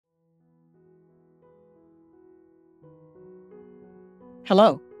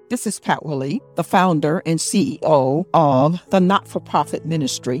Hello, this is Pat Willie, the founder and CEO of the not-for-profit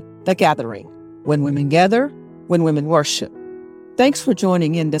ministry, The Gathering. When women gather, when women worship. Thanks for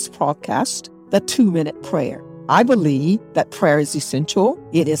joining in this podcast, The 2-Minute Prayer. I believe that prayer is essential,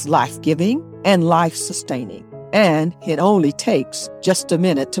 it is life-giving and life-sustaining, and it only takes just a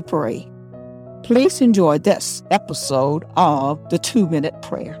minute to pray. Please enjoy this episode of The 2-Minute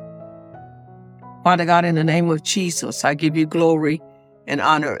Prayer. Father God, in the name of Jesus, I give you glory and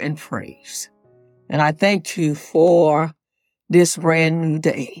honor and praise. And I thank you for this brand new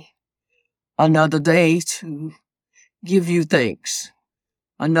day. Another day to give you thanks.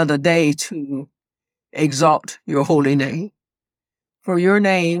 Another day to exalt your holy name. For your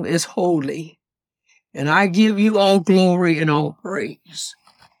name is holy. And I give you all glory and all praise.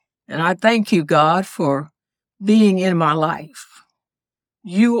 And I thank you, God, for being in my life.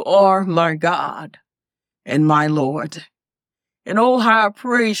 You are my God and my Lord. And oh, how I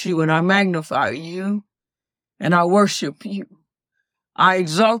praise you and I magnify you and I worship you. I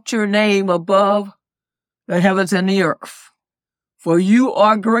exalt your name above the heavens and the earth. For you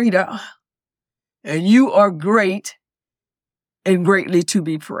are greater and you are great and greatly to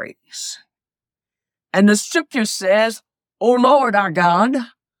be praised. And the scripture says, O Lord our God,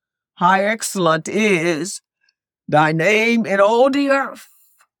 how excellent is thy name in all the earth.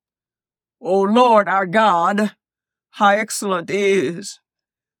 O Lord our God, how excellent is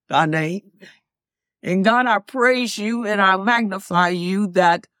thy name. And God, I praise you and I magnify you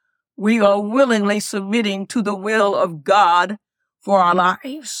that we are willingly submitting to the will of God for our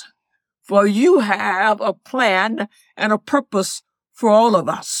lives. For you have a plan and a purpose for all of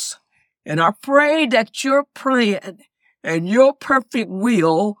us. And I pray that your plan and your perfect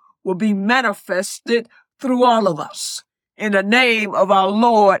will be manifested through all of us. In the name of our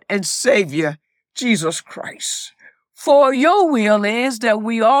Lord and Savior, Jesus Christ. For your will is that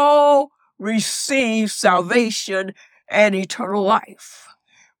we all receive salvation and eternal life.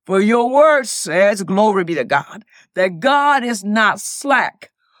 For your word says, glory be to God, that God is not slack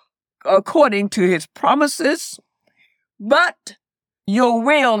according to his promises, but your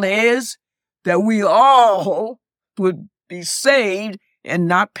will is that we all would be saved and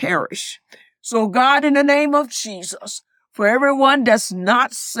not perish. So God, in the name of Jesus, for everyone that's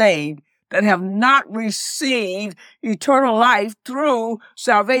not saved, that have not received eternal life through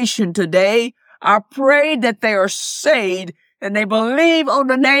salvation today, I pray that they are saved and they believe on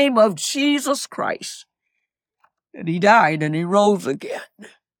the name of Jesus Christ. And he died and he rose again.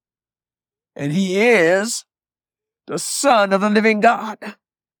 And he is the Son of the living God.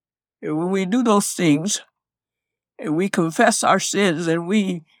 And when we do those things, and we confess our sins and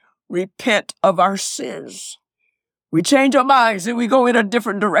we repent of our sins, we change our minds and we go in a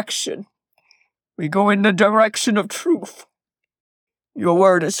different direction. We go in the direction of truth. Your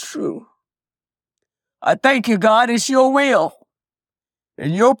word is true. I thank you, God, it's your will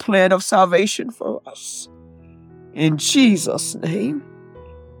and your plan of salvation for us. In Jesus' name,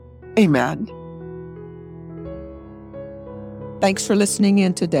 amen. Thanks for listening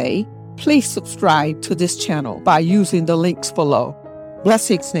in today. Please subscribe to this channel by using the links below.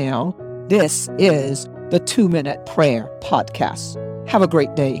 Blessings now. This is the 2-Minute Prayer Podcast. Have a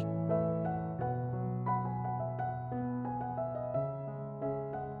great day.